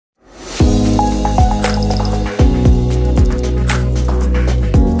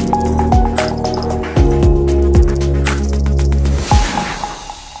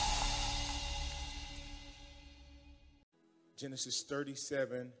Genesis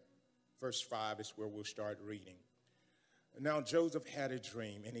 37, verse 5 is where we'll start reading. Now Joseph had a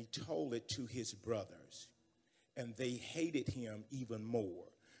dream, and he told it to his brothers, and they hated him even more.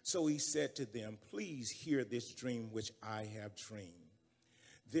 So he said to them, please hear this dream which I have dreamed.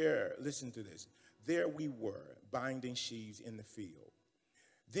 There, listen to this. There we were, binding sheaves in the field.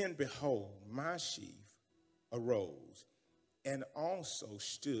 Then behold, my sheaf arose and also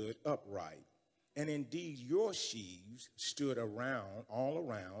stood upright. And indeed, your sheaves stood all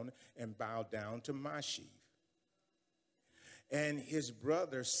around, and bowed down to my sheaf. And his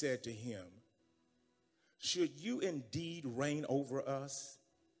brother said to him, should you indeed reign over us?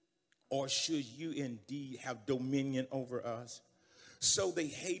 Or should you indeed have dominion over us? So they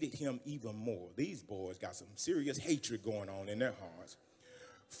hated him even more. These boys got some serious hatred going on in their hearts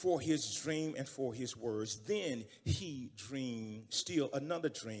for his dream and for his words. Then he dreamed still another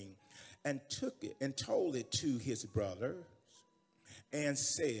dream, and took it and told it to his brothers and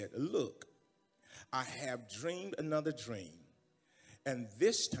said, look, I have dreamed another dream. And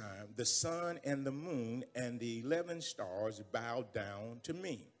this time the sun and the moon and the 11 stars bowed down to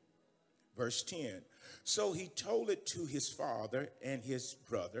me. Verse 10. So he told it to his father and his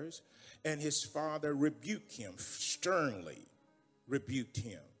brothers, and his father rebuked him, sternly rebuked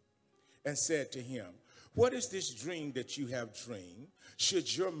him, and said to him, what is this dream that you have dreamed?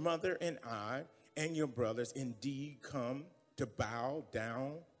 Should your mother and I and your brothers indeed come to bow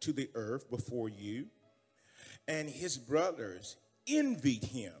down to the earth before you? And his brothers envied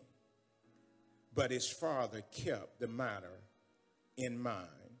him, but his father kept the matter in mind.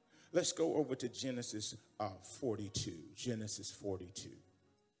 Let's go over to Genesis 42. Genesis 42.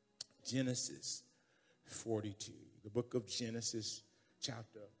 Genesis 42. The book of Genesis,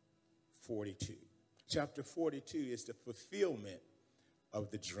 chapter 42. Chapter 42 is the fulfillment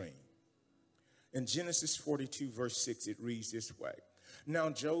of the dream. In Genesis 42, verse 6, it reads this way. Now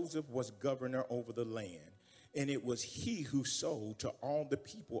Joseph was governor over the land, and it was he who sold to all the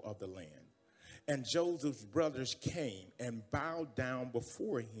people of the land. And Joseph's brothers came and bowed down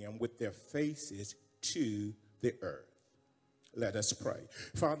before him with their faces to the earth. Let us pray.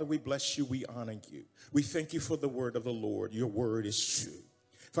 Father, we bless you. We honor you. We thank you for the word of the Lord. Your word is true.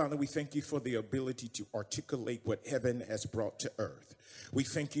 Father, we thank you for the ability to articulate what heaven has brought to earth. We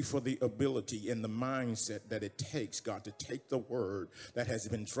thank you for the ability and the mindset that it takes, God, to take the word that has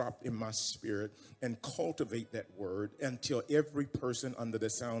been dropped in my spirit and cultivate that word until every person under the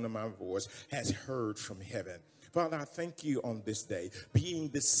sound of my voice has heard from heaven. Father, I thank you on this day, being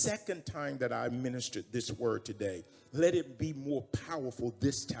the second time that I ministered this word today. Let it be more powerful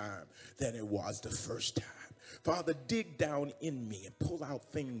this time than it was the first time. Father, dig down in me and pull out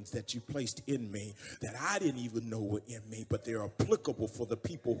things that you placed in me that I didn't even know were in me, but they're applicable for the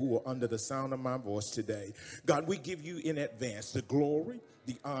people who are under the sound of my voice today. God, we give you in advance the glory,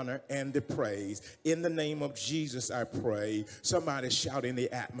 the honor, and the praise. In the name of Jesus, I pray. Somebody shout in the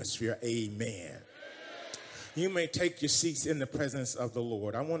atmosphere, amen. You may take your seats in the presence of the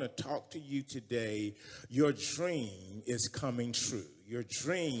Lord. I want to talk to you today. Your dream is coming true. Your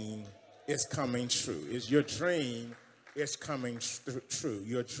dream is coming true. Is your dream is coming true.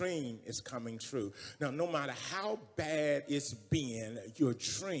 Your dream is coming true. Now, no matter how bad it's been, your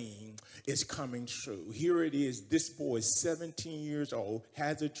dream is coming true. Here it is. This boy is 17 years old,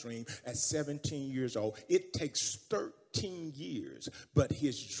 has a dream at 17 years old. It takes 13 years, but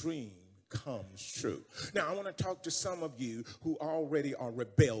his dream comes true. Now, I want to talk to some of you who already are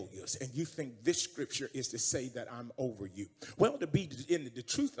rebellious, and you think this scripture is to say that I'm over you. Well, to be in the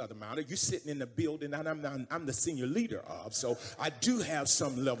truth of the matter, you're sitting in the building that I'm the senior leader of, so I do have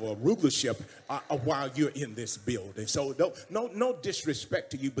some level of rulership while you're in this building. So no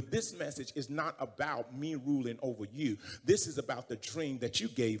disrespect to you, but this message is not about me ruling over you. This is about the dream that you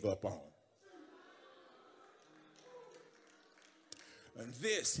gave up on. And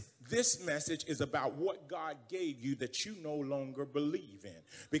this message is about what God gave you that you no longer believe in.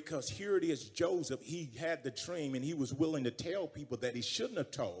 Because here it is, Joseph, he had the dream and he was willing to tell people that he shouldn't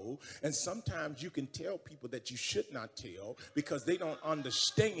have told. And sometimes you can tell people that you should not tell because they don't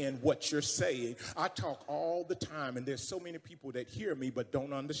understand what you're saying. I talk all the time, and there's so many people that hear me but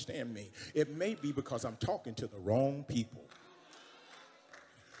don't understand me. It may be because I'm talking to the wrong people.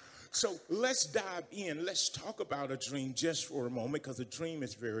 So let's dive in. Let's talk about a dream just for a moment, because a dream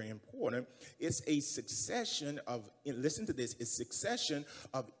is very important. It's a succession of, listen to this, it's a succession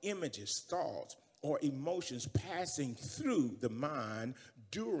of images, thoughts, or emotions passing through the mind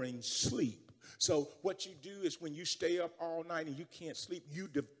during sleep. So what you do is when you stay up all night and you can't sleep, you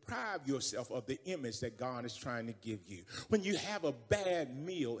deprive yourself of the image that God is trying to give you. When you have a bad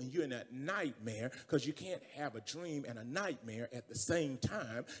meal and you're in a nightmare, because you can't have a dream and a nightmare at the same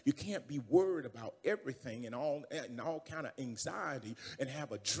time. You can't be worried about everything and all kind of anxiety and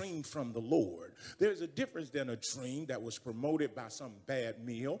have a dream from the Lord. There's a difference than a dream that was promoted by some bad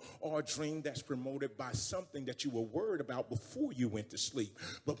meal or a dream that's promoted by something that you were worried about before you went to sleep.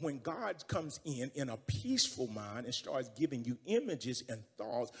 But when God comes in a peaceful mind and starts giving you images and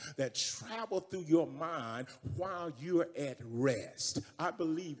thoughts that travel through your mind while you're at rest. I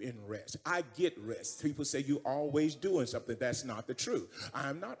believe in rest. I get rest. People say you're always doing something. That's not the truth.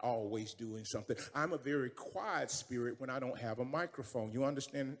 I'm not always doing something. I'm a very quiet spirit when I don't have a microphone. You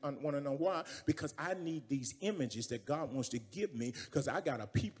understand? Want to know why? Because I need these images that God wants to give me, because I got a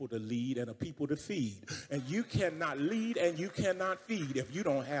people to lead and a people to feed. And you cannot lead and you cannot feed if you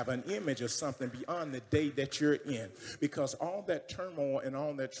don't have an image of something beyond the day that you're in, because all that turmoil and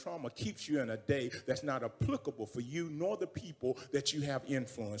all that trauma keeps you in a day that's not applicable for you nor the people that you have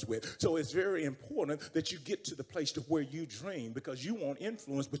influence with. So it's very important that you get to the place to where you dream, because you want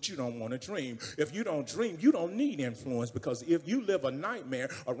influence, but you don't want to dream. If you don't dream, you don't need influence, because if you live a nightmare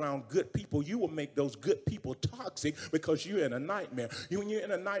around good people, you will make those good people toxic because you're in a nightmare. When you're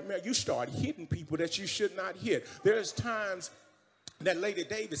in a nightmare, you start hitting people that you should not hit. There's times that Lady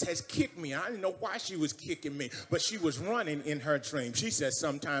Davis has kicked me. I didn't know why she was kicking me, but she was running in her dream. She said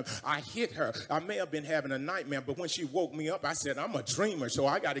sometimes I hit her. I may have been having a nightmare, but when she woke me up, I said, I'm a dreamer, so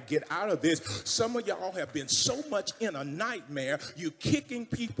I got to get out of this. Some of y'all have been so much in a nightmare. You're kicking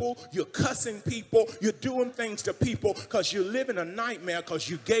people, you're cussing people, you're doing things to people because you live in a nightmare because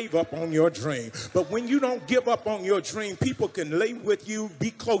you gave up on your dream. But when you don't give up on your dream, people can lay with you,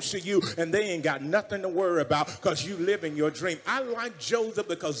 be close to you, and they ain't got nothing to worry about because you live in your dream. I like Joseph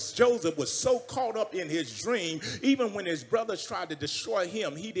because Joseph was so caught up in his dream, even when his brothers tried to destroy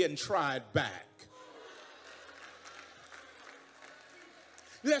him, he didn't try it back.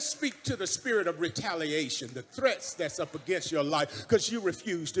 Let's speak to the spirit of retaliation, the threats that's up against your life because you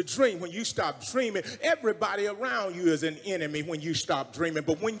refuse to dream. When you stop dreaming, everybody around you is an enemy when you stop dreaming.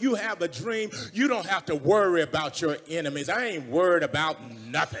 But when you have a dream, you don't have to worry about your enemies. I ain't worried about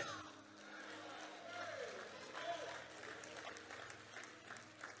nothing.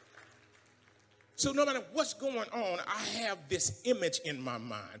 So no matter what's going on, I have this image in my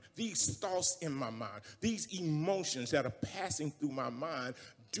mind, these thoughts in my mind, these emotions that are passing through my mind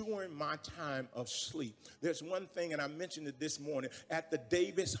during my time of sleep. There's one thing, and I mentioned it this morning, at the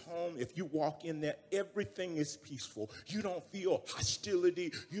Davis home, if you walk in there, everything is peaceful. You don't feel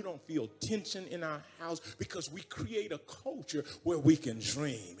hostility. You don't feel tension in our house because we create a culture where we can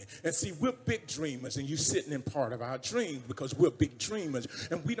dream. And see, we're big dreamers, and you're sitting in part of our dreams because we're big dreamers,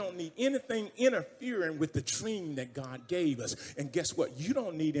 and we don't need anything interfering with the dream that God gave us. And guess what? You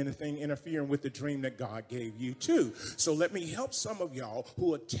don't need anything interfering with the dream that God gave you too. So let me help some of y'all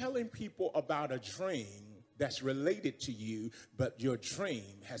who are telling people about a dream that's related to you, but your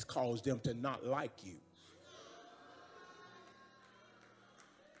dream has caused them to not like you.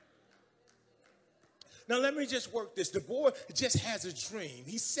 Now, let me just work this. The boy just has a dream.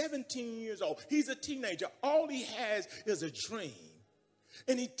 He's 17 years old. He's a teenager. All he has is a dream.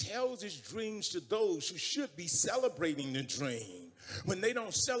 And he tells his dreams to those who should be celebrating the dream. When they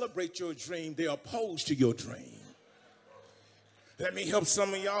don't celebrate your dream, they're opposed to your dream. Let me help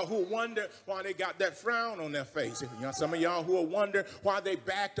some of y'all who wonder why they got that frown on their face. Some of y'all who are wondering why they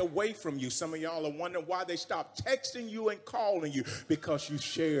backed away from you. Some of y'all are wondering why they stopped texting you and calling you, because you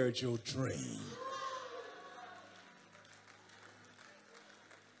shared your dream.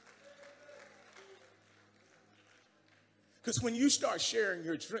 Because when you start sharing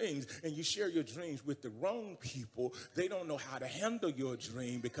your dreams and you share your dreams with the wrong people, they don't know how to handle your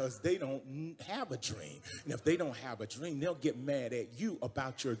dream because they don't have a dream. And if they don't have a dream, they'll get mad at you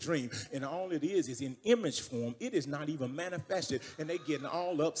about your dream. And all it is in image form. It is not even manifested, and they getting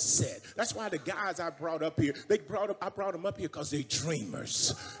all upset. That's why the guys I brought up here, I brought them up here because they're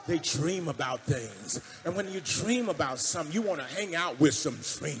dreamers. They dream about things. And when you dream about something, you want to hang out with some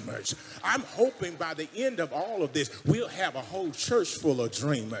dreamers. I'm hoping by the end of all of this, we'll have a whole church full of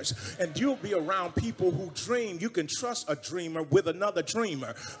dreamers, and you'll be around people who dream. You can trust a dreamer with another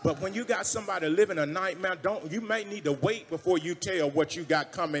dreamer. But when you got somebody living a nightmare, you may need to wait before you tell what you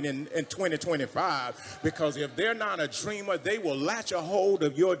got coming in 2025, because if they're not a dreamer, they will latch a hold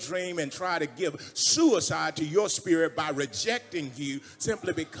of your dream and try to give suicide to your spirit by rejecting you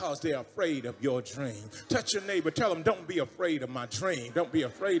simply because they're afraid of your dream. Touch your neighbor, tell them, don't be afraid of my dream. Don't be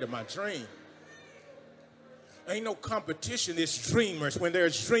afraid of my dream. Ain't no competition, it's dreamers. When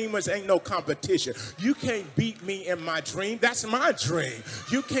there's dreamers, ain't no competition. You can't beat me in my dream. That's my dream.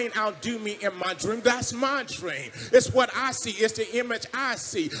 You can't outdo me in my dream. That's my dream. It's what I see. It's the image I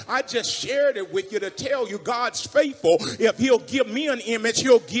see. I just shared it with you to tell you God's faithful. If he'll give me an image,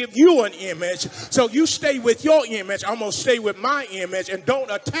 he'll give you an image. So you stay with your image. I'm going to stay with my image, and don't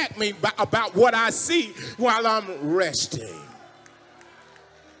attack me about what I see while I'm resting.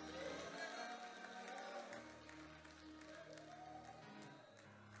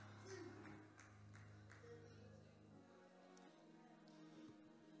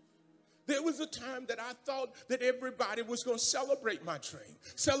 There was a time that I thought that everybody was going to celebrate my dream,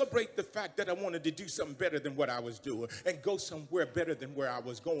 celebrate the fact that I wanted to do something better than what I was doing and go somewhere better than where I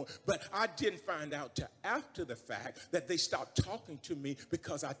was going. But I didn't find out till after the fact that they stopped talking to me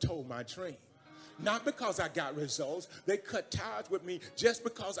because I told my dream. Not because I got results. They cut ties with me just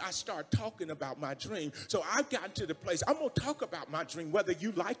because I start talking about my dream. So I've gotten to the place, I'm going to talk about my dream whether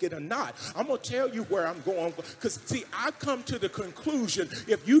you like it or not. I'm going to tell you where I'm going. Because, see, I've come to the conclusion,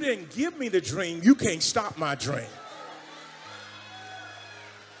 if you didn't give me the dream, you can't stop my dream.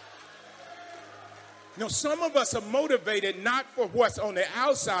 Now, some of us are motivated not for what's on the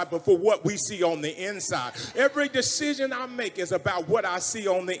outside, but for what we see on the inside. Every decision I make is about what I see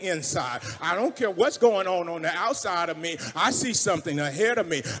on the inside. I don't care what's going on the outside of me. I see something ahead of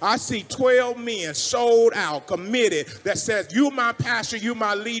me. I see 12 men sold out, committed, that says, you my pastor, you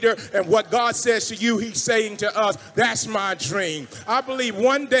my leader, and what God says to you, he's saying to us, that's my dream. I believe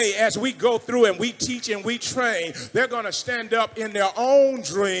one day as we go through and we teach and we train, they're going to stand up in their own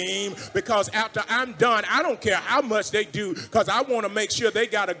dream, because after I'm done, I don't care how much they do, because I want to make sure they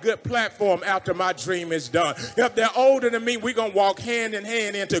got a good platform after my dream is done. If they're older than me, we're going to walk hand in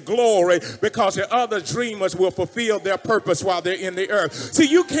hand into glory, because the other dreamers will fulfill their purpose while they're in the earth. See,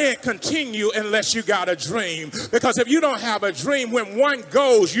 you can't continue unless you got a dream, because if you don't have a dream, when one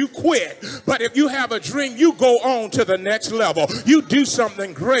goes, you quit. But if you have a dream, you go on to the next level. You do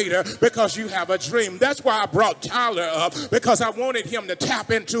something greater because you have a dream. That's why I brought Tyler up, because I wanted him to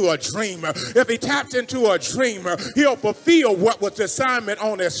tap into a dreamer. If he taps into a dreamer, he'll fulfill what was the assignment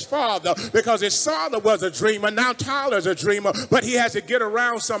on his father, because his father was a dreamer. Now Tyler's a dreamer, but he has to get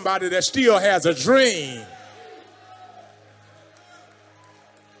around somebody that still has a dream.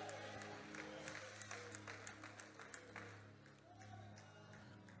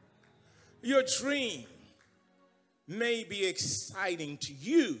 Your dream may be exciting to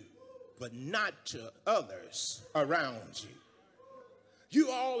you, but not to others around you. You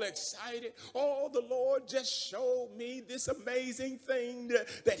all excited. Oh, the Lord just showed me this amazing thing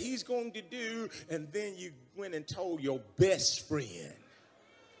that he's going to do. And then you went and told your best friend.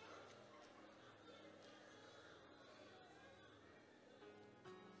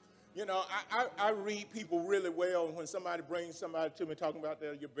 You know, I read people really well. When somebody brings somebody to me talking about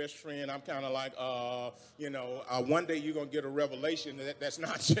they're your best friend, I'm kind of like, one day you're going to get a revelation that's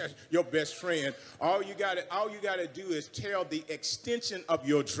not just your best friend. All you got to do is tell the extension of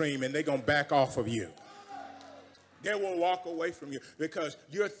your dream, and they're going to back off of you. They will walk away from you because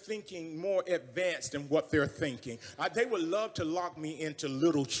you're thinking more advanced than what they're thinking. They would love to lock me into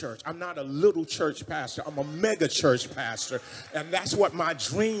little church. I'm not a little church pastor. I'm a mega church pastor. And that's what my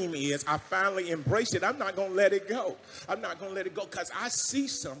dream is. I finally embraced it. I'm not going to let it go. I'm not going to let it go because I see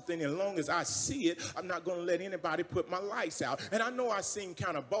something. As long as I see it, I'm not going to let anybody put my lights out. And I know I seem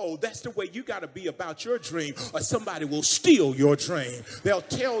kind of bold. That's the way you got to be about your dream, or somebody will steal your dream. They'll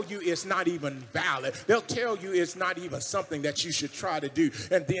tell you it's not even valid. They'll tell you it's not even something that you should try to do.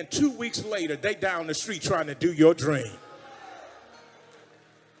 And then 2 weeks later, they down the street trying to do your dream.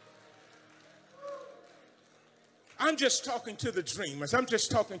 I'm just talking to the dreamers. I'm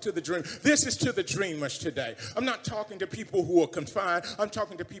just talking to the dreamers. This is to the dreamers today. I'm not talking to people who are confined. I'm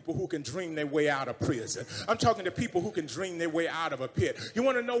talking to people who can dream their way out of prison. I'm talking to people who can dream their way out of a pit. You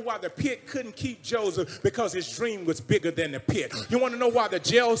want to know why the pit couldn't keep Joseph? Because his dream was bigger than the pit. You want to know why the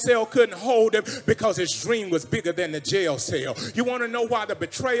jail cell couldn't hold him? Because his dream was bigger than the jail cell. You want to know why the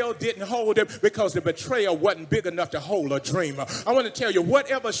betrayal didn't hold him? Because the betrayal wasn't big enough to hold a dreamer. I want to tell you,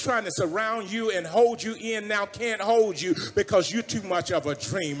 whatever's trying to surround you and hold you in now can't hold you, because you're too much of a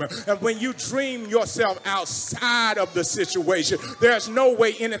dreamer. And when you dream yourself outside of the situation, there's no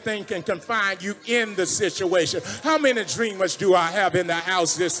way anything can confine you in the situation. How many dreamers do I have in the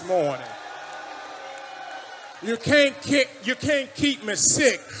house this morning? You can't keep me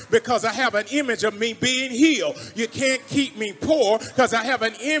sick because I have an image of me being healed. You can't keep me poor because I have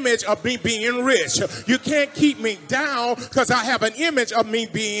an image of me being rich. You can't keep me down because I have an image of me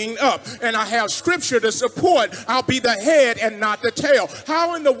being up. And I have scripture to support I'll be the head and not the tail.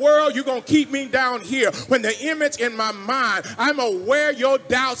 How in the world you going to keep me down here when the image in my mind, I'm going to wear your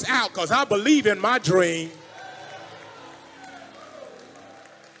doubts out because I believe in my dream.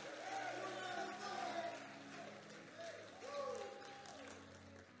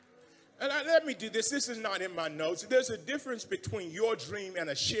 And let me do this. This is not in my notes. There's a difference between your dream and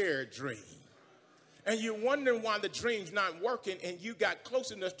a shared dream. And you're wondering why the dream's not working, and you got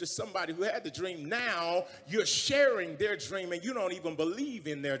close enough to somebody who had the dream. Now you're sharing their dream, and you don't even believe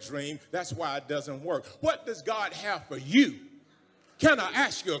in their dream. That's why it doesn't work. What does God have for you? Can I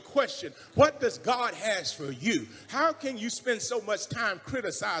ask you a question? What does God has for you? How can you spend so much time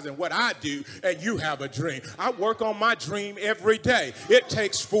criticizing what I do and you have a dream? I work on my dream every day. It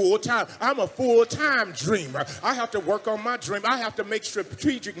takes full time. I'm a full-time dreamer. I have to work on my dream. I have to make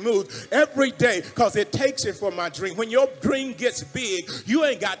strategic moves every day because it takes it for my dream. When your dream gets big, you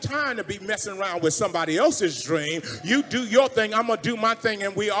ain't got time to be messing around with somebody else's dream. You do your thing, I'm going to do my thing,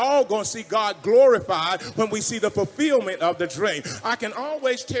 and we all going to see God glorified when we see the fulfillment of the dream. I can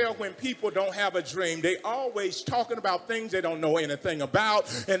always tell when people don't have a dream. They always talking about things they don't know anything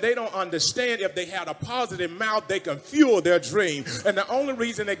about, and they don't understand if they had a positive mouth, they can fuel their dream. And the only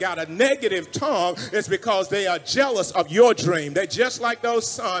reason they got a negative tongue is because they are jealous of your dream. They're just like those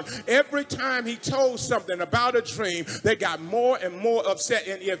sons. Every time he told something about a dream, they got more and more upset.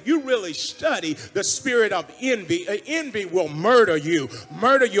 And if you really study the spirit of envy will murder you,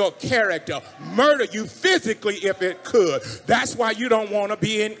 murder your character, murder you physically if it could. That's why you don't want to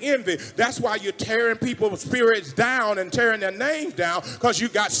be in envy. That's why you're tearing people's spirits down and tearing their names down, because you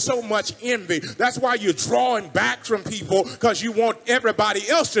got so much envy. That's why you're drawing back from people, because you want everybody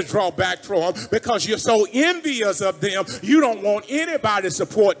else to draw back from them, because you're so envious of them. You don't want anybody to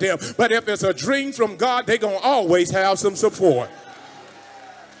support them. But if it's a dream from God, they're going to always have some support.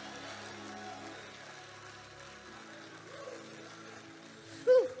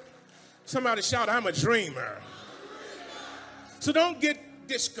 Whew. Somebody shout, I'm a dreamer. So don't get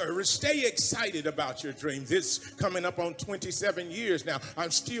discouraged. Stay excited about your dreams. It's coming up on 27 years now. I'm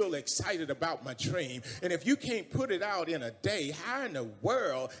still excited about my dream. And if you can't put it out in a day, how in the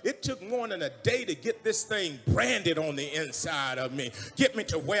world? It took more than a day to get this thing branded on the inside of me. Get me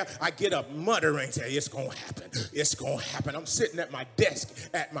to where I get up muttering, say, it's going to happen. It's going to happen. I'm sitting at my desk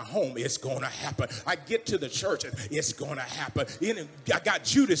at my home. It's going to happen. I get to the church. It's going to happen. I got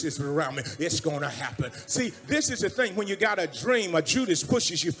Judases around me. It's going to happen. See, this is the thing. When you got a dream, a Judas pushes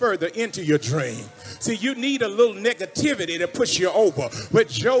you further into your dream. See, you need a little negativity to push you over. But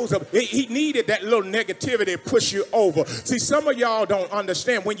Joseph, he needed that little negativity to push you over. See, some of y'all don't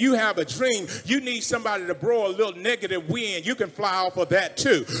understand. When you have a dream, you need somebody to blow a little negative wind. You can fly off of that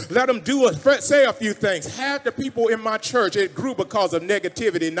too. Let them say a few things. Half the people in my church, it grew because of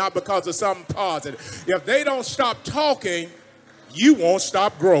negativity, not because of something positive. If they don't stop talking, you won't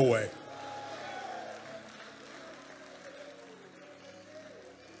stop growing.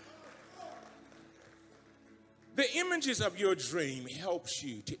 The images of your dream helps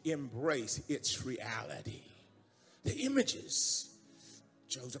you to embrace its reality. The images.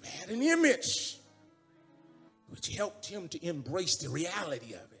 Joseph had an image which helped him to embrace the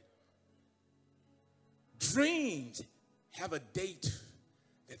reality of it. Dreams have a date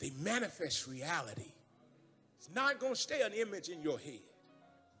that they manifest reality. It's not going to stay an image in your head.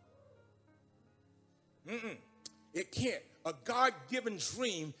 It can't. A God-given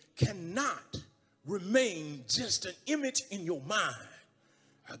dream cannot remain just an image in your mind.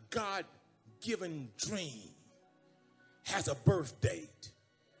 A God-given dream has a birth date.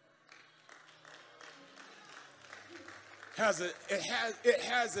 It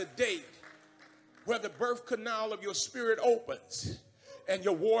has a date where the birth canal of your spirit opens and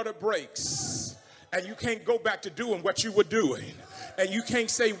your water breaks and you can't go back to doing what you were doing. And you can't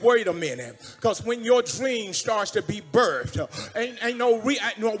say, wait a minute, because when your dream starts to be birthed,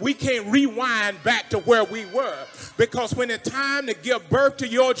 we can't rewind back to where we were, because when it's time to give birth to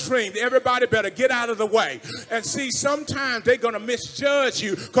your dream, everybody better get out of the way. And see, sometimes they're going to misjudge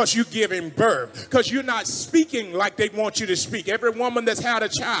you because you're giving birth, because you're not speaking like they want you to speak. Every woman that's had a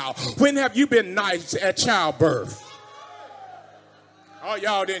child, when have you been nice at childbirth? Oh,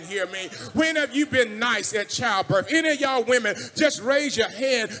 y'all didn't hear me. When have you been nice at childbirth? Any of y'all women, just raise your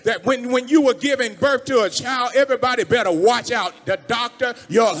hand that when you were giving birth to a child, everybody better watch out. The doctor,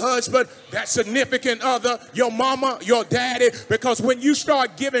 your husband, that significant other, your mama, your daddy, because when you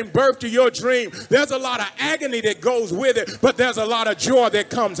start giving birth to your dream, there's a lot of agony that goes with it, but there's a lot of joy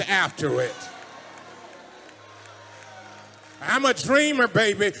that comes after it. I'm a dreamer,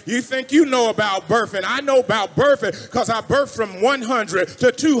 baby. You think you know about birthing. I know about birthing because I birthed from 100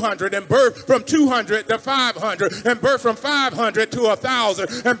 to 200 and birthed from 200 to 500 and birthed from 500 to 1,000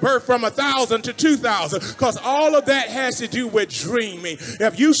 and birthed from 1,000 to 2,000 because all of that has to do with dreaming.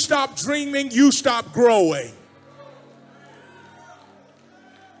 If you stop dreaming, you stop growing.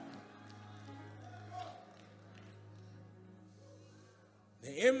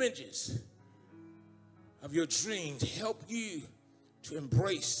 The images of your dreams help you to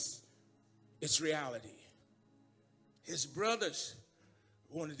embrace its reality. His brothers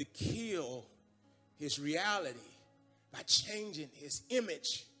wanted to kill his reality by changing his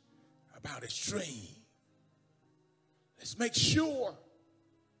image about his dream. Let's make sure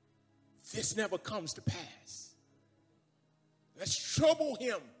this never comes to pass. Let's trouble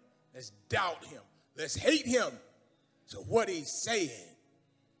him. Let's doubt him. Let's hate him. So what he's saying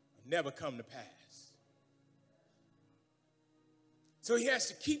will never come to pass. So he has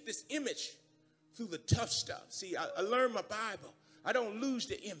to keep this image through the tough stuff. See, I learned my Bible. I don't lose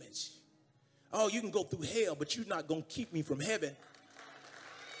the image. Oh, you can go through hell, but you're not going to keep me from heaven.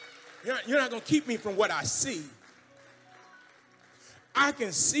 You're not going to keep me from what I see. I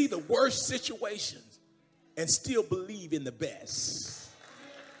can see the worst situations and still believe in the best.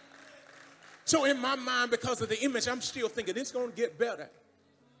 So in my mind, because of the image, I'm still thinking it's going to get better.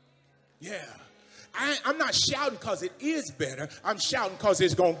 Yeah. I'm not shouting because it is better. I'm shouting because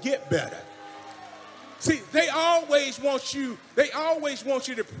it's going to get better. See, they always want you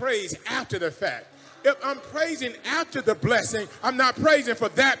to praise after the fact. If I'm praising after the blessing, I'm not praising for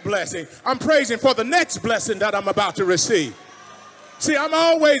that blessing. I'm praising for the next blessing that I'm about to receive. See, I'm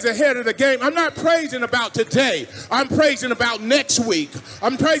always ahead of the game. I'm not praising about today. I'm praising about next week.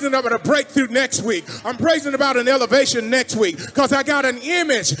 I'm praising about a breakthrough next week. I'm praising about an elevation next week because I got an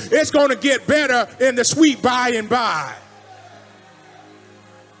image. It's going to get better in the sweet by and by.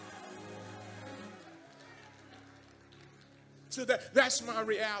 So that's my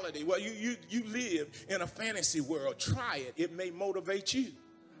reality. Well, you live in a fantasy world. Try it. It may motivate you.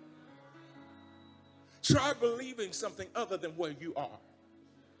 Try believing something other than where you are.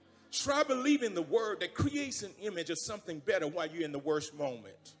 Try believing the word that creates an image of something better while you're in the worst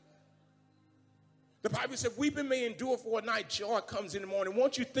moment. The Bible said, weeping may endure for a night, joy comes in the morning.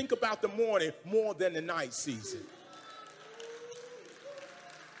 Won't you think about the morning more than the night season?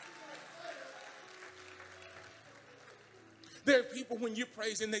 There are people when you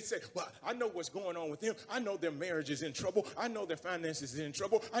praise and they say, well, I know what's going on with them. I know their marriage is in trouble. I know their finances is in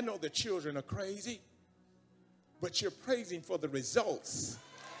trouble. I know their children are crazy. But you're praising for the results.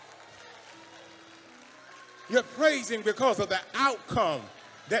 You're praising because of the outcome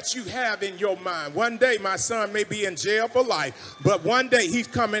that you have in your mind. One day my son may be in jail for life, but one day he's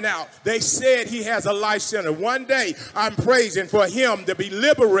coming out. They said he has a life sentence. One day I'm praising for him to be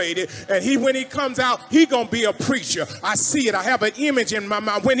liberated, and when he comes out, he's going to be a preacher. I see it. I have an image in my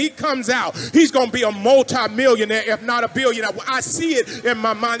mind. When he comes out, he's going to be a multi-millionaire, if not a billionaire. I see it in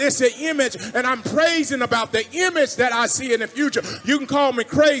my mind. It's an image, and I'm praising about the image that I see in the future. You can call me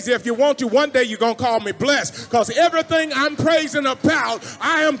crazy if you want to. One day you're going to call me blessed, because everything I'm praising about,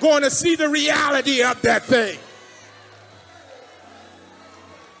 I am going to see the reality of that thing.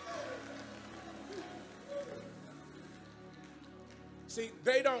 See,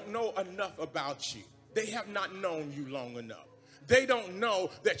 they don't know enough about you. They have not known you long enough. They don't know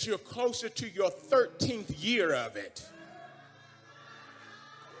that you're closer to your 13th year of it.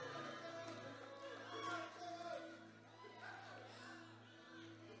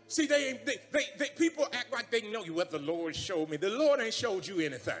 See, people act like they know you. What the Lord showed me. The Lord ain't showed you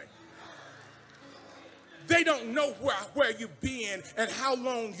anything. They don't know where you've been and how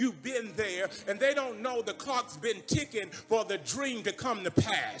long you've been there, and they don't know the clock's been ticking for the dream to come to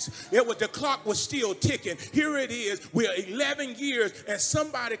pass. The clock was still ticking. Here it is. We're 11 years, and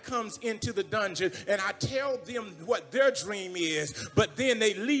somebody comes into the dungeon, and I tell them what their dream is, but then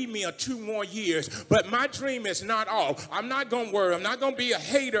they leave me 2 more years. But my dream is not off. I'm not going to worry. I'm not going to be a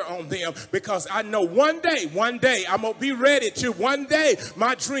hater on them, because I know one day, I'm going to be ready to. One day,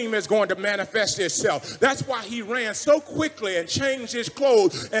 my dream is going to manifest itself. That's why he ran so quickly and changed his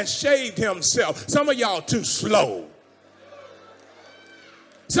clothes and shaved himself. Some of y'all too slow.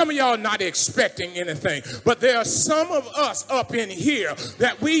 Some of y'all not expecting anything, but there are some of us up in here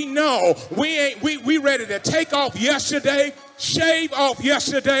that we know we ready to take off yesterday, shave off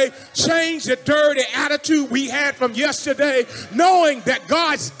yesterday, change the dirty attitude we had from yesterday, knowing that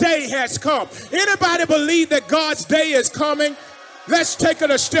God's day has come. Anybody believe that God's day is coming? Let's take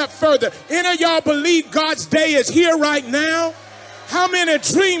it a step further. Any of y'all believe God's day is here right now? How many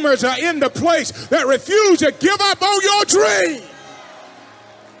dreamers are in the place that refuse to give up on your dream?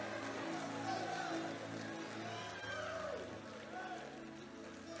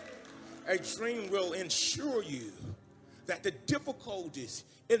 A dream will ensure you that the difficulties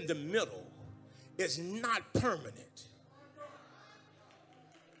in the middle is not permanent.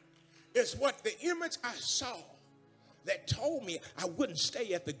 It's what the image I saw that told me I wouldn't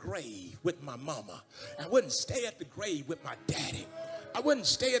stay at the grave with my mama. I wouldn't stay at the grave with my daddy. I wouldn't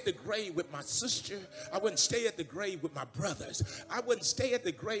stay at the grave with my sister. I wouldn't stay at the grave with my brothers. I wouldn't stay at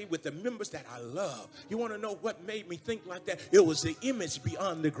the grave with the members that I love. You want to know what made me think like that? It was the image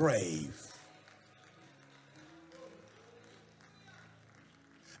beyond the grave.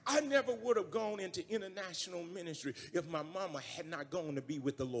 I never would have gone into international ministry if my mama had not gone to be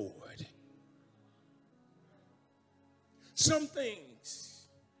with the Lord. Some things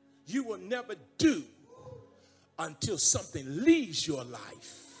you will never do until something leaves your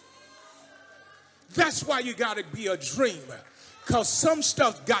life. That's why you got to be a dreamer, because some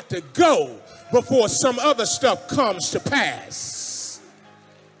stuff got to go before some other stuff comes to pass.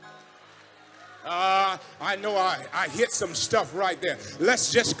 I know I hit some stuff right there.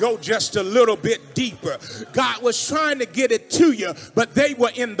 Let's just go just a little bit deeper. God was trying to get it to you, but they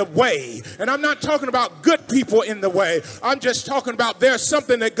were in the way. And I'm not talking about good people in the way. I'm just talking about there's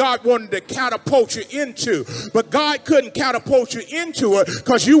something that God wanted to catapult you into. But God couldn't catapult you into it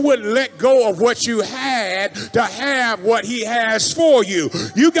because you wouldn't let go of what you had to have what he has for you.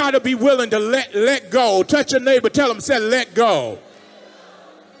 You got to be willing to let go. Touch your neighbor, tell them, say, let go.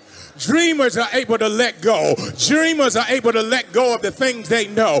 Dreamers are able to let go. Dreamers are able to let go of the things they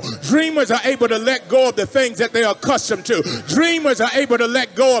know. Dreamers are able to let go of the things that they are accustomed to. Dreamers are able to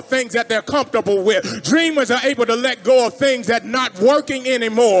let go of things that they're comfortable with. Dreamers are able to let go of things that are not working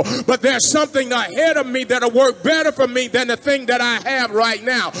anymore. But there's something ahead of me that'll work better for me than the thing that I have right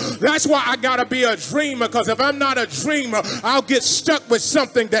now. That's why I gotta be a dreamer, because if I'm not a dreamer, I'll get stuck with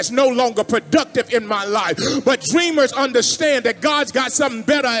something that's no longer productive in my life. But dreamers understand that God's got something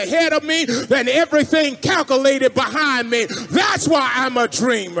better ahead of me than everything calculated behind me. That's why I'm a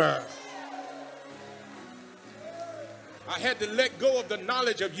dreamer. I had to let go of the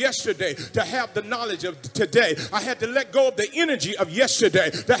knowledge of yesterday to have the knowledge of today. I had to let go of the energy of yesterday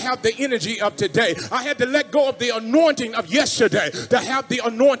to have the energy of today. I had to let go of the anointing of yesterday to have the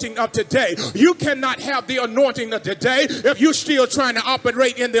anointing of today. You cannot have the anointing of today if you're still trying to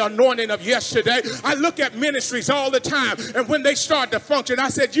operate in the anointing of yesterday. I look at ministries all the time, and when they start to function, I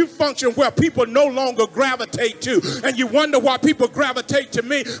said, you function where people no longer gravitate to. And you wonder why people gravitate to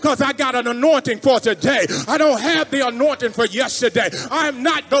me, because I got an anointing for today. I don't have the anointing for yesterday. I am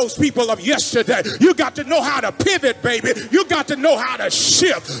not those people of yesterday. You got to know how to pivot, baby. You got to know how to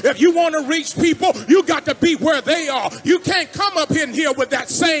shift. If you want to reach people, you got to be where they are. You can't come up in here with that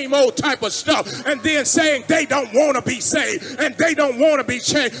same old type of stuff and then saying they don't want to be saved and they don't want to be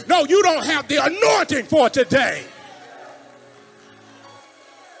changed. No, you don't have the anointing for today.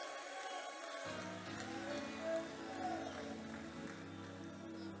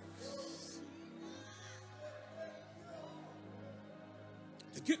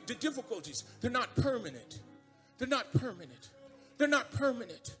 The difficulties, they're not permanent. They're not permanent. They're not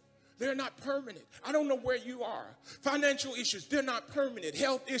permanent. They're not permanent. I don't know where you are. Financial issues, they're not permanent.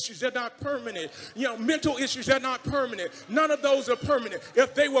 Health issues, they're not permanent. Mental issues, they're not permanent. None of those are permanent.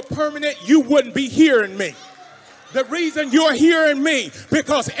 If they were permanent, you wouldn't be hearing me. The reason you're hearing me,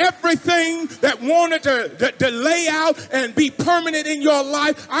 because everything that wanted to lay out and be permanent in your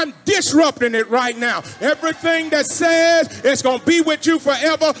life, I'm disrupting it right now. Everything that says it's going to be with you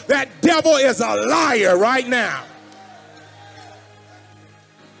forever, that devil is a liar right now.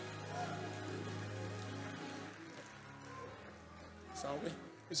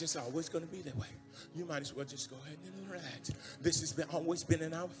 It's just always going to be that way. You might as well just go ahead and relax. This has always been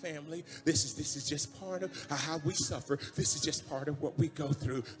in our family. This is just part of how we suffer. This is just part of what we go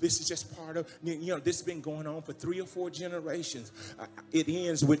through. This is just part of, this has been going on for 3 or 4 generations. It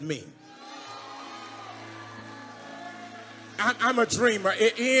ends with me. I'm a dreamer.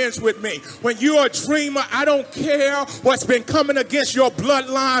 It ends with me. When you're a dreamer, I don't care what's been coming against your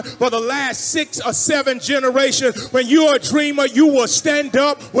bloodline for the last 6 or 7 generations. When you're a dreamer, you will stand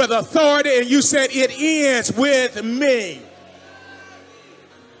up with authority and you said, it ends with me.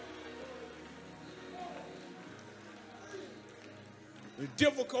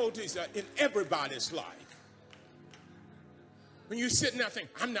 Difficulties are in everybody's life. When you're sitting there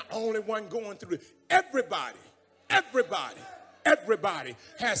thinking, I'm the only one going through it. Everybody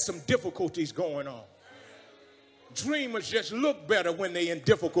has some difficulties going on. Dreamers just look better when they're in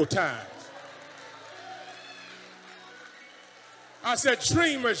difficult times. I said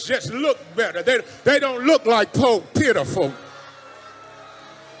dreamers just look better. They don't look like poor, pitiful.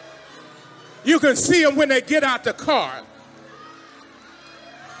 You can see them when they get out the car.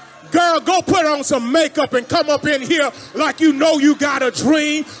 Girl, go put on some makeup and come up in here like you know you got a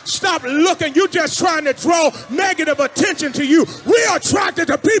dream. Stop looking. You just trying to draw negative attention to you. We're attracted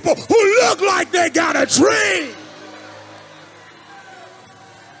to people who look like they got a dream.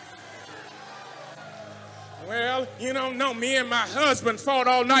 Well, you don't know, me and my husband fought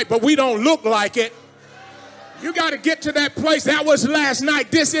all night, but we don't look like it. You got to get to that place. That was last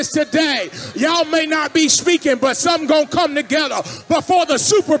night. This is today. Y'all may not be speaking, but something going to come together before the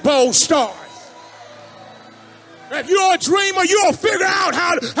Super Bowl starts. If you're a dreamer, you'll figure out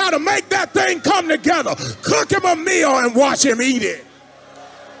how to make that thing come together. Cook him a meal and watch him eat it.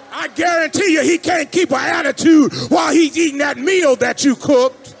 I guarantee you he can't keep an attitude while he's eating that meal that you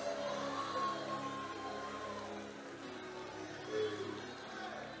cooked.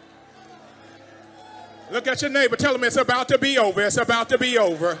 Look at your neighbor. Tell him it's about to be over. It's about to be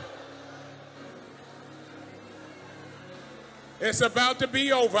over. It's about to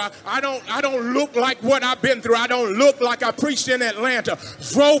be over. I don't look like what I've been through. I don't look like I preached in Atlanta.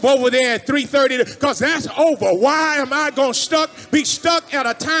 Drove over there at 3:30 because that's over. Why am I going to be stuck at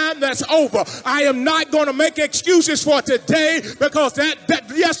a time that's over? I am not going to make excuses for today because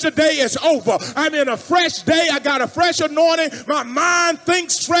that yesterday is over. I'm in a fresh day. I got a fresh anointing. My mind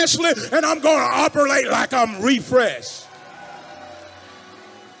thinks freshly, and I'm going to operate like I'm refreshed.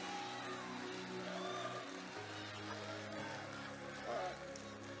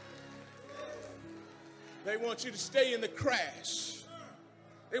 They want you to stay in the crash.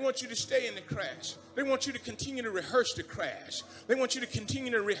 They want you to stay in the crash. They want you to continue to rehearse the crash. They want you to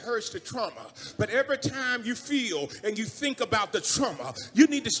continue to rehearse the trauma. But every time you feel and you think about the trauma, you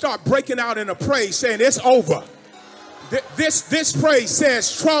need to start breaking out in a praise saying, it's over. This praise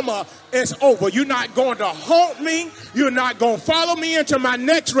says trauma is over. You're not going to haunt me. You're not going to follow me into my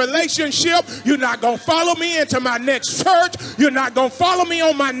next relationship. You're not going to follow me into my next church. You're not going to follow me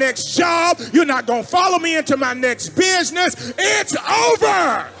on my next job. You're not going to follow me into my next business. It's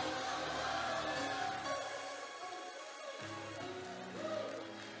over.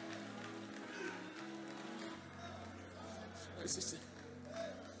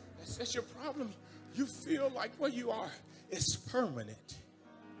 That's your problem. You feel like where you are is permanent.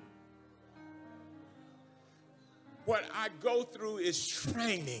 What I go through is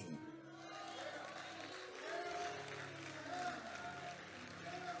training.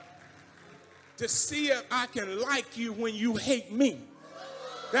 To see if I can like you when you hate me.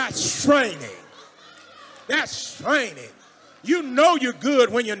 That's training. That's training. You know you're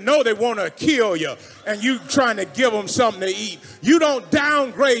good when you know they want to kill you and you trying to give them something to eat. You don't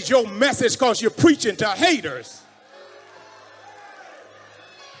downgrade your message because you're preaching to haters.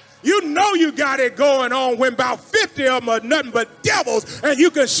 You know you got it going on when about 50 of them are nothing but devils and you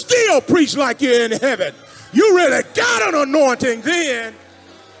can still preach like you're in heaven. You really got an anointing then.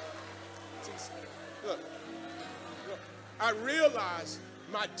 Look, I realized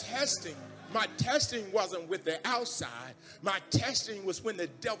my testing wasn't with the outside. My testing was when the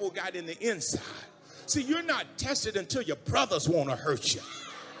devil got in the inside. See, you're not tested until your brothers want to hurt you.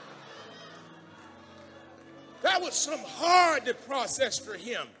 That was some hard to process for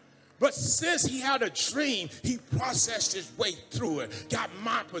him. But since he had a dream, he processed his way through it, got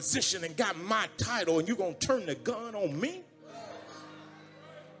my position and got my title, and you're going to turn the gun on me?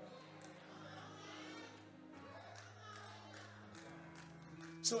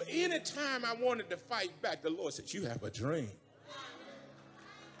 So anytime I wanted to fight back, the Lord said, you have a dream.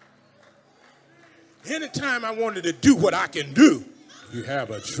 Anytime I wanted to do what I can do, you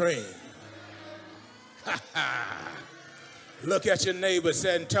have a dream. Look at your neighbor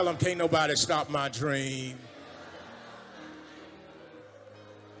and tell them, can't nobody stop my dream.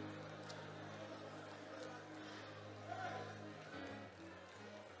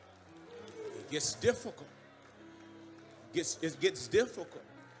 It gets difficult. It gets difficult.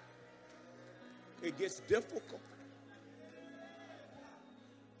 It gets difficult.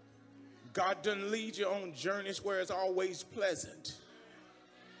 God doesn't lead you on journeys where it's always pleasant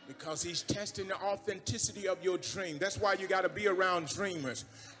because he's testing the authenticity of your dream. That's why you got to be around dreamers.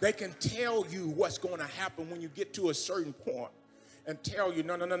 They can tell you what's going to happen when you get to a certain point and tell you,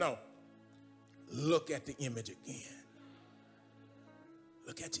 no. Look at the image again.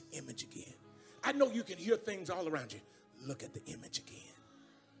 Look at your image again. I know you can hear things all around you. Look at the image again.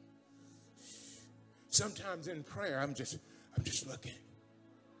 Sometimes in prayer, I'm just looking.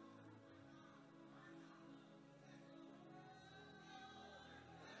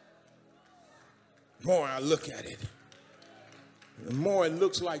 The more I look at it, the more it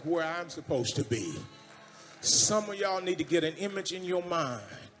looks like where I'm supposed to be. Some of y'all need to get an image in your mind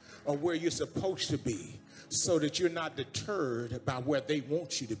of where you're supposed to be so that you're not deterred by where they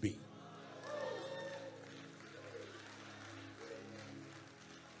want you to be.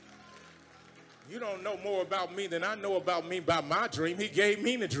 You don't know more about me than I know about me by my dream. He gave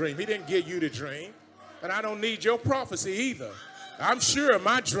me the dream. He didn't give you the dream. And I don't need your prophecy either. I'm sure of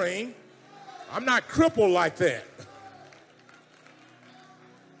my dream. I'm not crippled like that.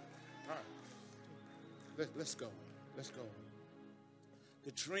 All right. Let's go. Let's go.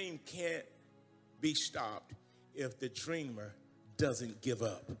 The dream can't be stopped if the dreamer doesn't give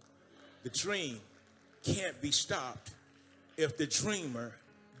up. The dream can't be stopped if the dreamer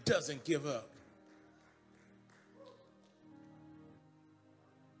doesn't give up.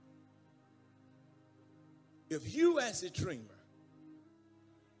 If you as a dreamer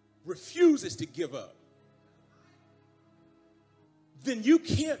refuses to give up, then you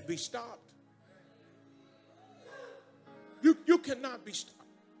can't be stopped. You cannot be stopped.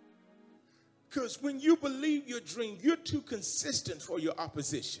 Because when you believe your dream, you're too consistent for your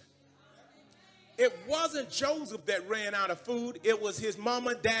opposition. It wasn't Joseph that ran out of food. It was his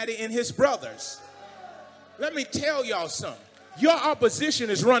mama, daddy, and his brothers. Let me tell y'all something. Your opposition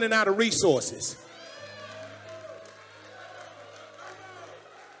is running out of resources.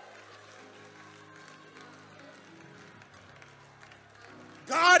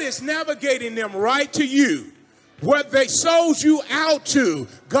 God is navigating them right to you. What they sold you out to,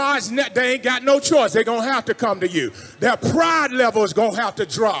 they ain't got no choice. They're going to have to come to you. Their pride level is going to have to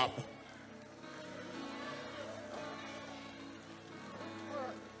drop.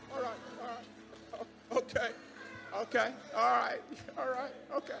 All right. Okay. All right.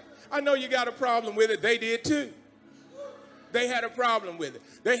 Okay. I know you got a problem with it. They did too. They had a problem with it.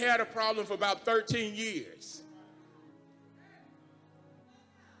 They had a problem for about 13 years.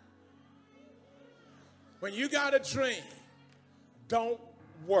 When you got a dream, don't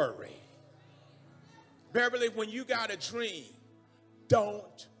worry. Beverly, when you got a dream,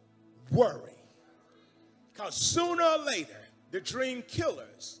 don't worry. Because sooner or later, the dream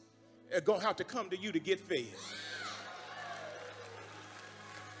killers are going to have to come to you to get fed.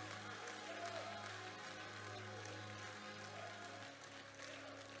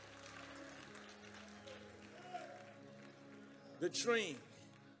 The dream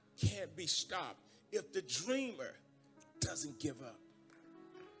can't be stopped if the dreamer doesn't give up.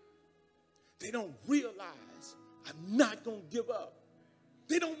 They don't realize I'm not going to give up.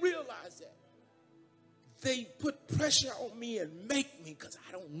 They don't realize that. They put pressure on me and make me because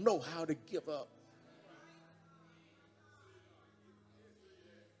I don't know how to give up.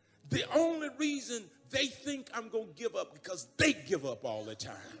 The only reason they think I'm going to give up because they give up all the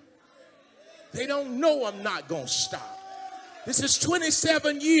time. They don't know I'm not going to stop. This is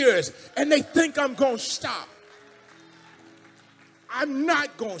 27 years, and they think I'm going to stop. I'm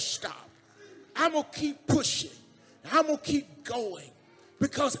not going to stop. I'm going to keep pushing. I'm going to keep going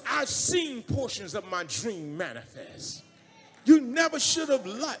because I've seen portions of my dream manifest. You never should have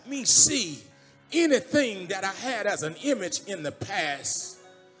let me see anything that I had as an image in the past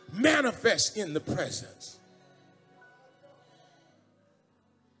manifest in the present.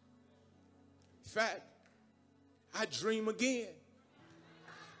 In fact, I dream again.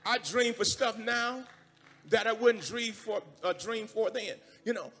 I dream for stuff now that I wouldn't dream for then.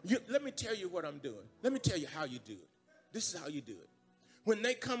 Let me tell you what I'm doing. Let me tell you how you do it. This is how you do it. When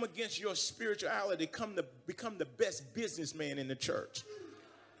they come against your spirituality, become the best businessman in the church.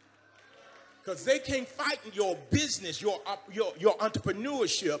 Because they can't fight in your business, your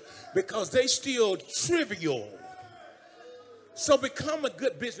entrepreneurship, because they still trivial. So become a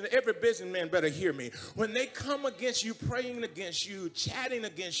good businessman. Every businessman better hear me. When they come against you, praying against you, chatting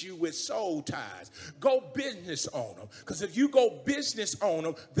against you with soul ties, go business on them. Because if you go business on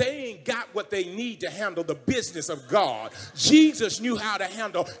them, they ain't got what they need to handle the business of God. Jesus knew how to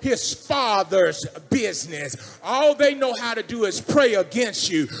handle his Father's business. All they know how to do is pray against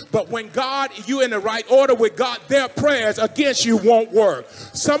you. But when you're in the right order with God, their prayers against you won't work.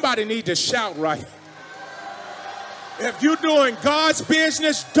 Somebody need to shout right. If you're doing God's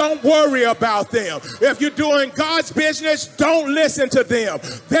business, don't worry about them. If you're doing God's business, don't listen to them.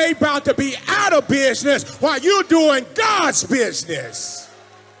 They about to be out of business while you're doing God's business.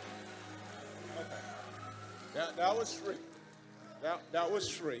 Okay. That was free. That was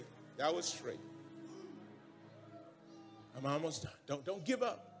free. That was free. I'm almost done. Don't give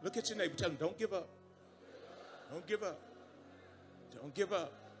up. Look at your neighbor. Tell him, don't give up. Don't give up. Don't give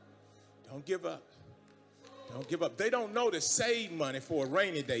up. Don't give up. Don't give up. They don't know to save money for a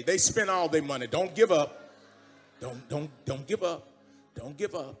rainy day. They spend all their money. Don't give up. Don't give up. Don't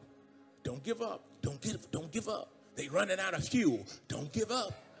give up. Don't give up. Don't give up. They running out of fuel. Don't give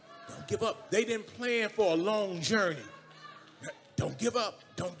up. Don't give up. They didn't plan for a long journey. Don't give up.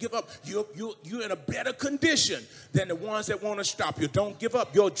 Don't give up. You're in a better condition than the ones that want to stop you. Don't give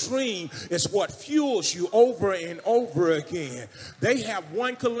up. Your dream is what fuels you over and over again. They have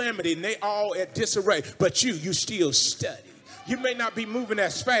one calamity and they all at disarray, but you still study. You may not be moving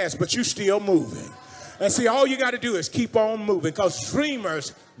as fast, but you still moving. And see, all you got to do is keep on moving, because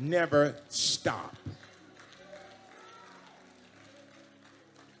dreamers never stop.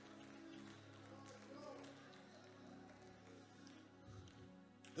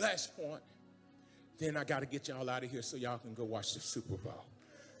 Last point, then I got to get y'all out of here so y'all can go watch the Super Bowl.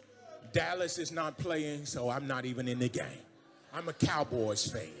 Dallas is not playing, so I'm not even in the game. I'm a Cowboys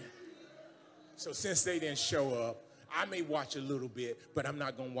fan. So since they didn't show up, I may watch a little bit, but I'm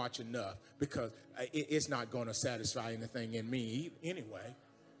not going to watch enough, because it's not going to satisfy anything in me anyway.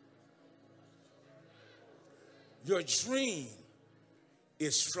 Your dream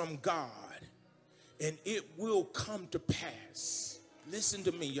is from God, and it will come to pass. Listen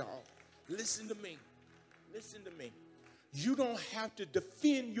to me, y'all. Listen to me. Listen to me. You don't have to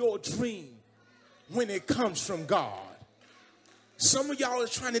defend your dream when it comes from God. Some of y'all are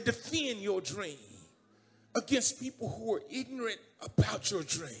trying to defend your dream against people who are ignorant about your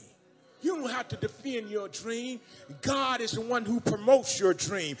dream. You don't have to defend your dream. God is the one who promotes your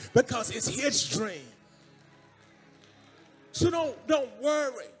dream, because it's his dream. So don't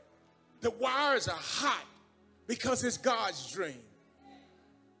worry. The wires are hot because it's God's dream.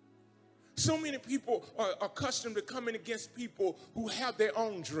 So many people are accustomed to coming against people who have their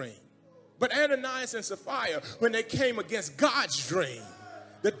own dream. But Ananias and Sapphira, when they came against God's dream,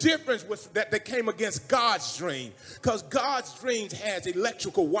 the difference was that they came against God's dream, because God's dreams has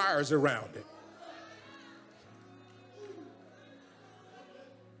electrical wires around it.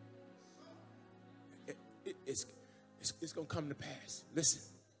 It's going to come to pass. Listen.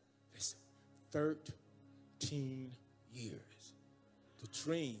 13 years. The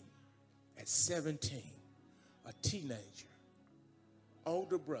dream at 17, a teenager,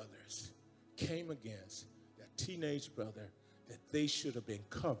 older brothers came against that teenage brother that they should have been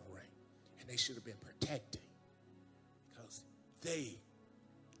covering and they should have been protecting, because they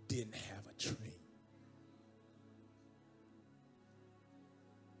didn't have a dream.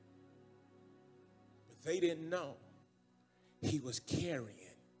 But they didn't know he was carrying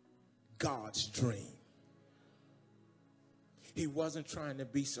God's dream. He wasn't trying to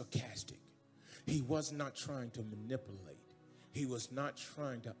be sarcastic. He was not trying to manipulate. He was not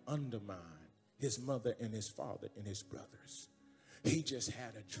trying to undermine his mother and his father and his brothers. He just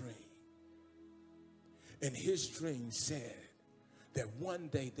had a dream. And his dream said that one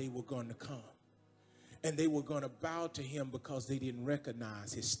day they were going to come and they were going to bow to him because they didn't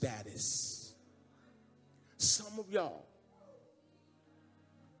recognize his status. Some of y'all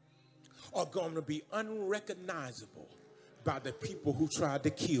are going to be unrecognizable by the people who tried to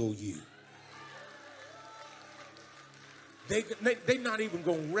kill you. They're not even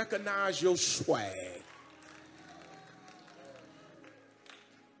going to recognize your swag.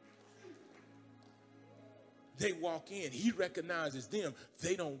 They walk in, he recognizes them,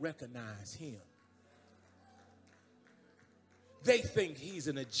 they don't recognize him. They think he's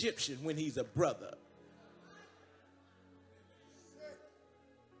an Egyptian when he's a brother.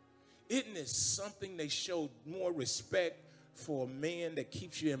 Isn't it something they show more respect for a man that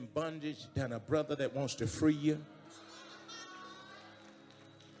keeps you in bondage than a brother that wants to free you?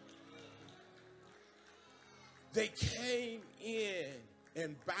 They came in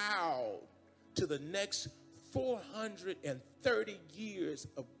and bowed to the next 430 years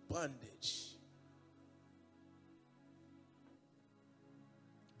of bondage.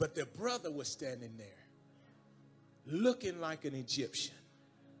 But their brother was standing there looking like an Egyptian,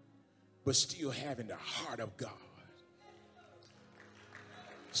 but still having the heart of God.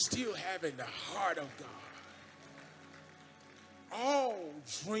 Still having the heart of God. All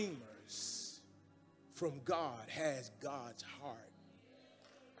dreamers from God has God's heart.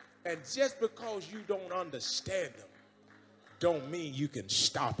 And just because you don't understand them, don't mean you can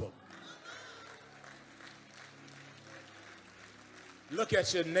stop them. Look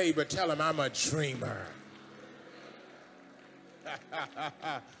at your neighbor, tell him, I'm a dreamer.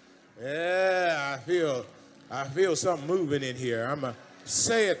 Yeah, I feel something moving in here. I'm going to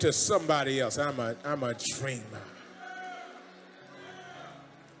say it to somebody else. I'm a dreamer.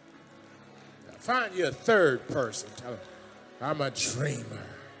 Find you a third person. Tell them, I'm a dreamer.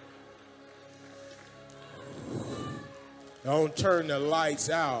 Don't turn the lights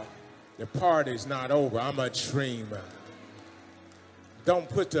out. The party's not over. I'm a dreamer. Don't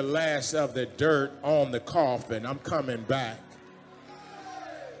put the last of the dirt on the coffin. I'm coming back.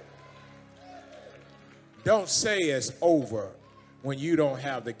 Don't say it's over when you don't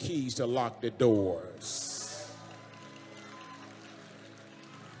have the keys to lock the doors.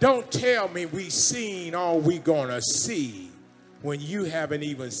 Don't tell me we seen all we gonna see when you haven't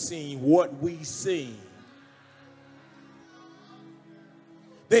even seen what we seen.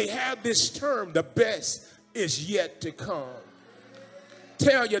 They have this term, the best is yet to come.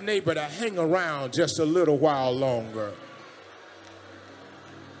 Tell your neighbor to hang around just a little while longer.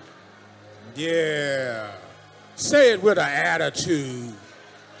 Yeah. Say it with an attitude.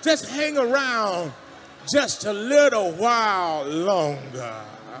 Just hang around just a little while longer.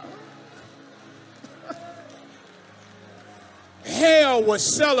 Hell was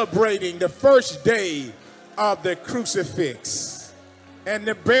celebrating the first day of the crucifix and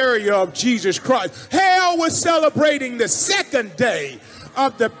the burial of Jesus Christ. Hell was celebrating the second day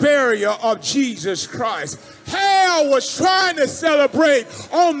of the burial of Jesus Christ. Hell was trying to celebrate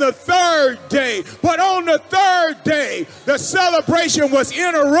on the third day, but on the third day, the celebration was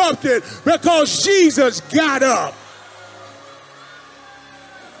interrupted because Jesus got up.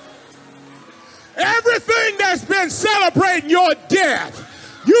 Everything that's been celebrating your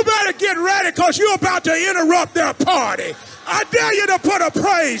death, you better get ready because you're about to interrupt their party. I dare you to put a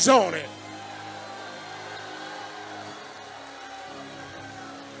praise on it.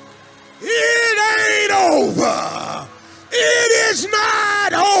 It ain't over. It is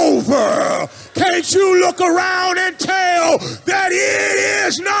not over. Can't you look around and tell that it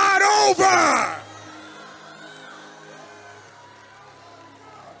is not over?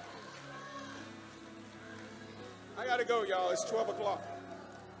 I gotta go, y'all. It's 12 o'clock.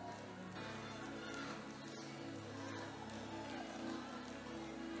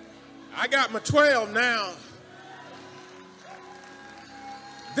 I got my 12 now.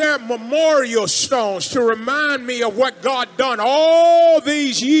 They're memorial stones to remind me of what God done all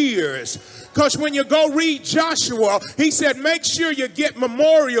these years. Because when you go read Joshua, he said, make sure you get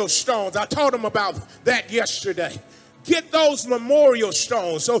memorial stones. I told him about that yesterday. Get those memorial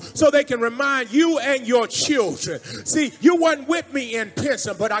stones so they can remind you and your children. See, you wasn't with me in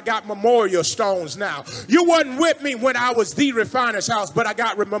Pinson, but I got memorial stones now. You wasn't with me when I was the refiner's house, but I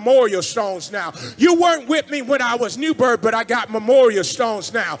got memorial stones now. You weren't with me when I was Newburgh, but I got memorial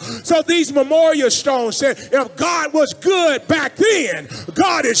stones now. So these memorial stones said, if God was good back then,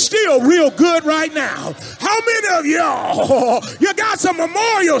 God is still real good right now. How many of y'all, you got some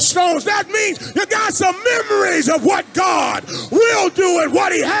memorial stones? That means you got some memories of what God will do and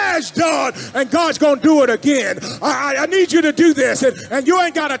what he has done, and God's going to do it again. I need you to do this, and you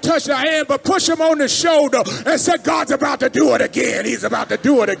ain't got to touch the hand, but push him on the shoulder and say, God's about to do it again. He's about to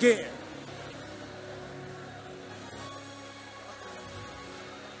do it again.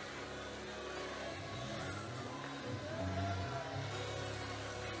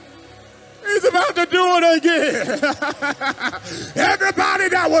 He's about to do it again. Everybody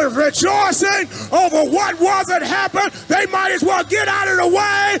that was rejoicing over what wasn't happened, they might as well get out of the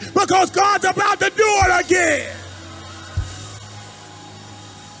way because God's about to do it again.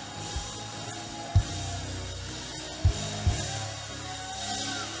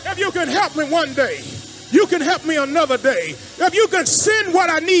 If you can help me one day, you can help me another day. If you can send what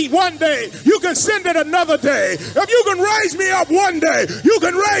I need one day, you can send it another day. If you can raise me up one day, you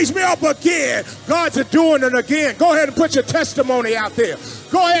can raise me up again. God's doing it again. Go ahead and put your testimony out there.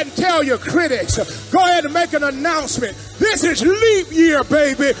 Go ahead and tell your critics. Go ahead and make an announcement. This is leap year,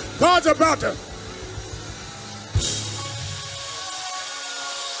 baby. God's about to...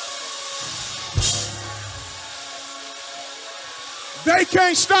 They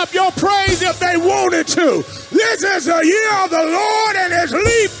can't stop your praise if they wanted to. This is the year of the Lord and it's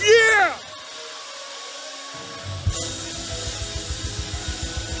leap year.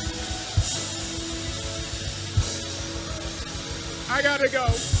 I gotta go.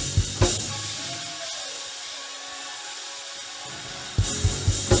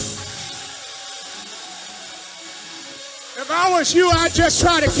 If I was you, I'd just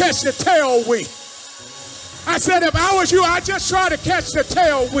try to catch the tailwind. I said, if I was you, I'd just try to catch the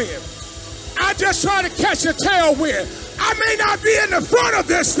tailwind. I just try to catch the tailwind. I may not be in the front of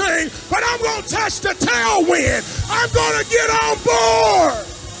this thing, but I'm going to touch the tailwind. I'm going to get on board.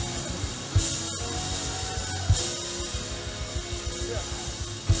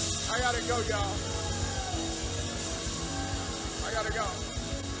 y'all. I gotta go.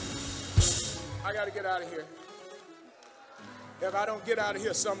 I gotta get out of here. If I don't get out of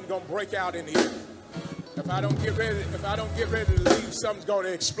here, something's gonna break out in here. If I don't get ready to leave, something's gonna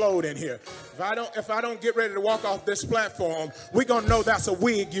explode in here. If I don't get ready to walk off this platform, we're gonna know that's a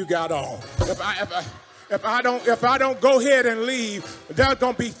wig you got on. If I don't go ahead and leave, there's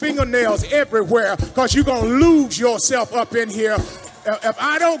gonna be fingernails everywhere because you're gonna lose yourself up in here. If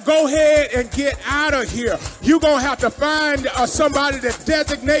I don't go ahead and get out of here, you're going to have to find somebody, the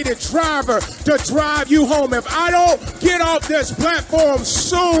designated driver, to drive you home. If I don't get off this platform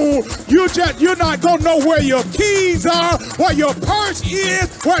soon, you're not going to know where your keys are, where your purse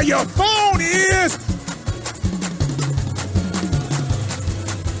is, where your phone is.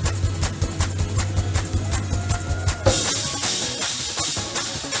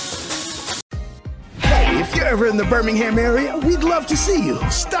 If you're ever in the Birmingham area, we'd love to see you.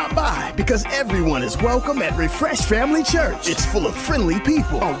 Stop by, because everyone is welcome at Refresh Family Church. It's full of friendly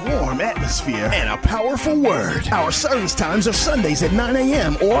people, a warm atmosphere, and a powerful word. Our service times are Sundays at 9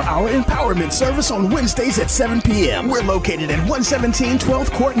 a.m. or our empowerment service on Wednesdays at 7 p.m. We're located at 117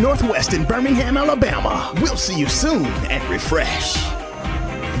 12th Court Northwest in Birmingham, Alabama. We'll see you soon at Refresh.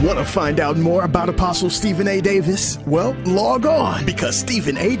 Want to find out more about Apostle Stephen A. Davis? Well, log on, because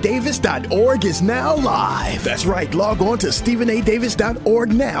StephenADavis.org is now live. That's right, log on to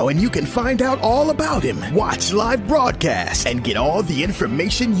StephenADavis.org now and you can find out all about him. Watch live broadcasts and get all the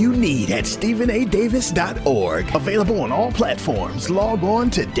information you need at StephenADavis.org. Available on all platforms. Log on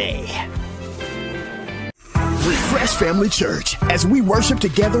today. Refresh Family Church. As we worship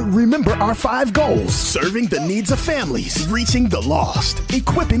together, remember our 5 goals: serving the needs of families, reaching the lost,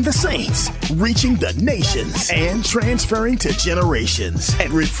 equipping the saints, reaching the nations, and transferring to generations.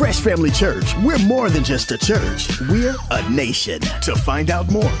 At Refresh Family Church, we're more than just a church. We're a nation. To find out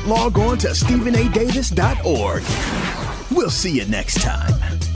more, log on to StephenADavis.org. We'll see you next time.